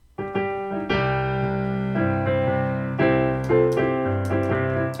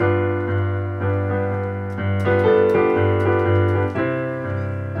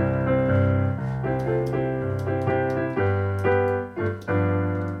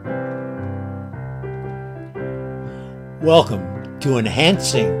Welcome to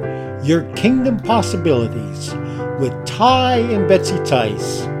Enhancing Your Kingdom Possibilities with Ty and Betsy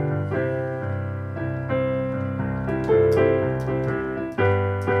Tice.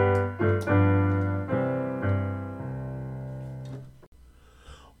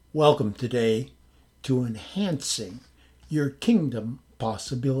 Welcome today to Enhancing Your Kingdom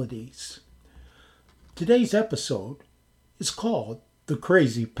Possibilities. Today's episode is called the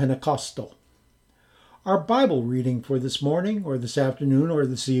Crazy Pentecostal. Our Bible reading for this morning or this afternoon or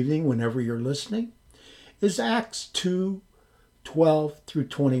this evening, whenever you're listening, is Acts 2:12 through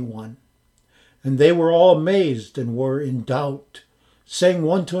 21. And they were all amazed and were in doubt, saying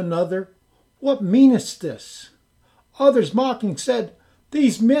one to another, "What meanest this?" Others mocking said,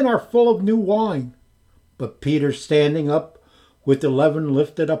 "These men are full of new wine." But Peter, standing up with 11,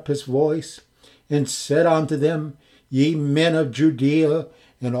 lifted up his voice and said unto them, "Ye men of Judea,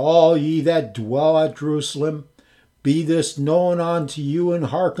 and all ye that dwell at Jerusalem, be this known unto you, and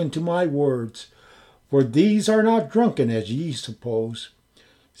hearken to my words. For these are not drunken, as ye suppose,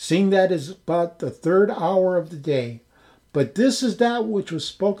 seeing that is about the third hour of the day. But this is that which was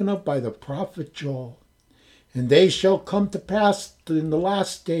spoken of by the prophet Joel. And they shall come to pass in the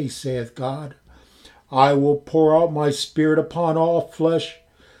last day, saith God, I will pour out my spirit upon all flesh.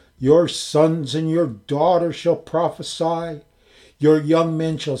 Your sons and your daughters shall prophesy. Your young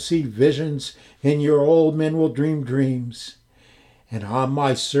men shall see visions, and your old men will dream dreams. And on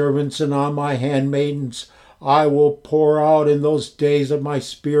my servants and on my handmaidens I will pour out in those days of my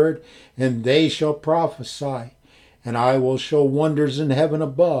spirit, and they shall prophesy. And I will show wonders in heaven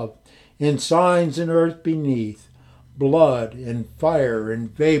above, and signs in earth beneath, blood and fire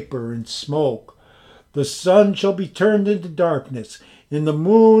and vapor and smoke. The sun shall be turned into darkness, and the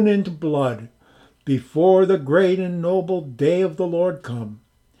moon into blood, before the great and noble day of the Lord come.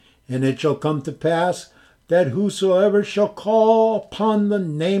 And it shall come to pass that whosoever shall call upon the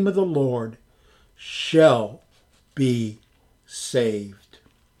name of the Lord shall be saved.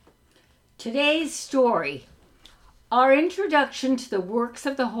 Today's story. Our introduction to the works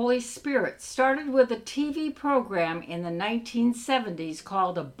of the Holy Spirit started with a TV program in the 1970s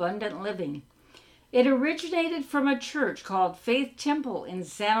called Abundant Living. It originated from a church called Faith Temple in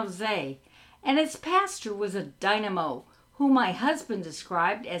San Jose, and its pastor was a dynamo who my husband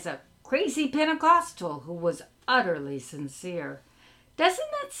described as a crazy Pentecostal who was utterly sincere.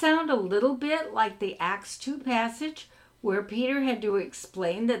 Doesn't that sound a little bit like the Acts 2 passage where Peter had to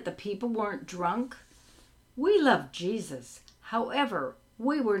explain that the people weren't drunk? We love Jesus. However,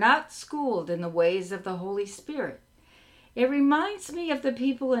 we were not schooled in the ways of the Holy Spirit. It reminds me of the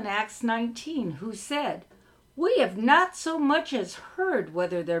people in Acts 19 who said, "We have not so much as heard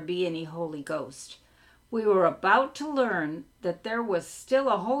whether there be any Holy Ghost." We were about to learn that there was still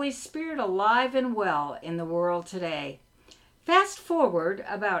a Holy Spirit alive and well in the world today. Fast forward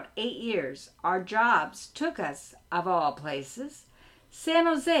about 8 years, our jobs took us, of all places, San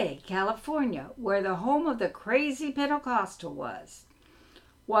Jose, California, where the home of the Crazy Pentecostal was.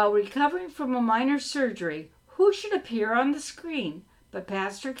 While recovering from a minor surgery, who should appear on the screen but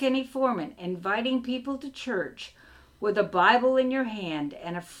Pastor Kenny Foreman inviting people to church with a Bible in your hand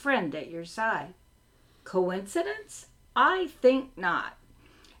and a friend at your side? Coincidence? I think not.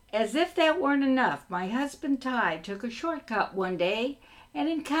 As if that weren't enough, my husband Ty took a shortcut one day and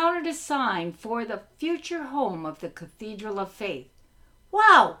encountered a sign for the future home of the Cathedral of Faith.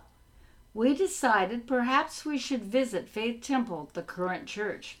 Wow! We decided perhaps we should visit Faith Temple, the current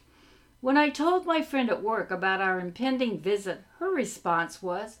church. When I told my friend at work about our impending visit, her response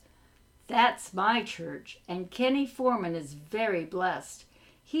was, "That's my church, and Kenny Foreman is very blessed.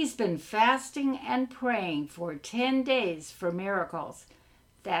 He's been fasting and praying for 10 days for miracles."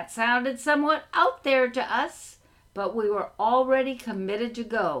 That sounded somewhat out there to us, but we were already committed to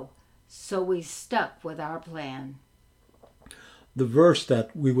go, so we stuck with our plan. The verse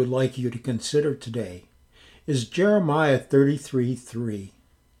that we would like you to consider today is Jeremiah 33:3.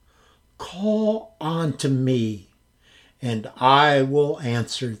 Call unto me, and I will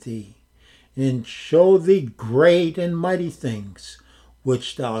answer thee, and show thee great and mighty things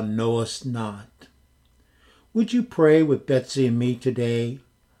which thou knowest not. Would you pray with Betsy and me today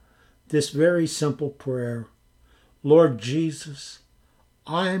this very simple prayer? Lord Jesus,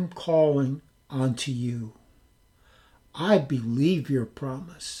 I am calling unto you. I believe your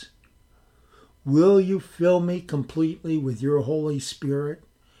promise. Will you fill me completely with your Holy Spirit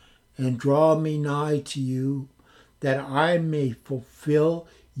and draw me nigh to you, that I may fulfill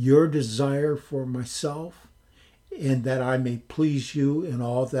your desire for myself, and that I may please you in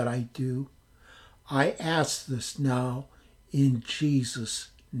all that I do? I ask this now in Jesus'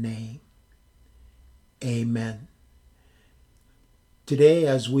 name. Amen. Today,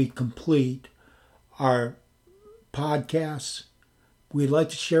 as we complete our podcasts, we'd like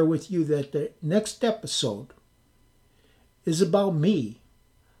to share with you that the next episode is about me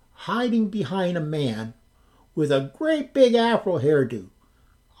hiding behind a man with a great big afro hairdo.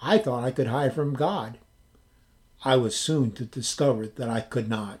 I thought I could hide from God. I was soon to discover that I could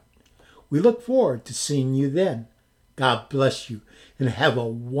not. We look forward to seeing you then. God bless you and have a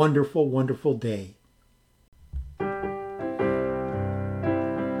wonderful, wonderful day.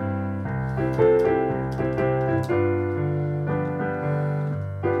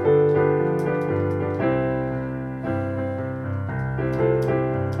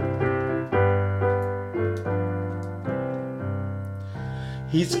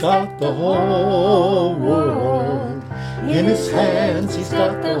 He's got the whole world in his hands. He's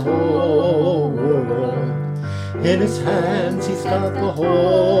got the whole world in his hands. He's got the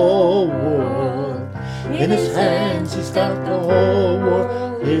whole world in his hands. He's got the whole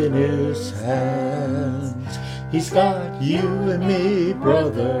world in his hands. He's got you and me,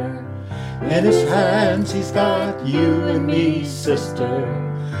 brother, in his hands. He's got you and me, sister,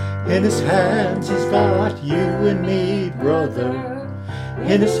 in his hands. He's got you and me, brother.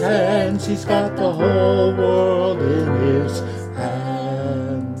 In his hands, he's got the whole world in his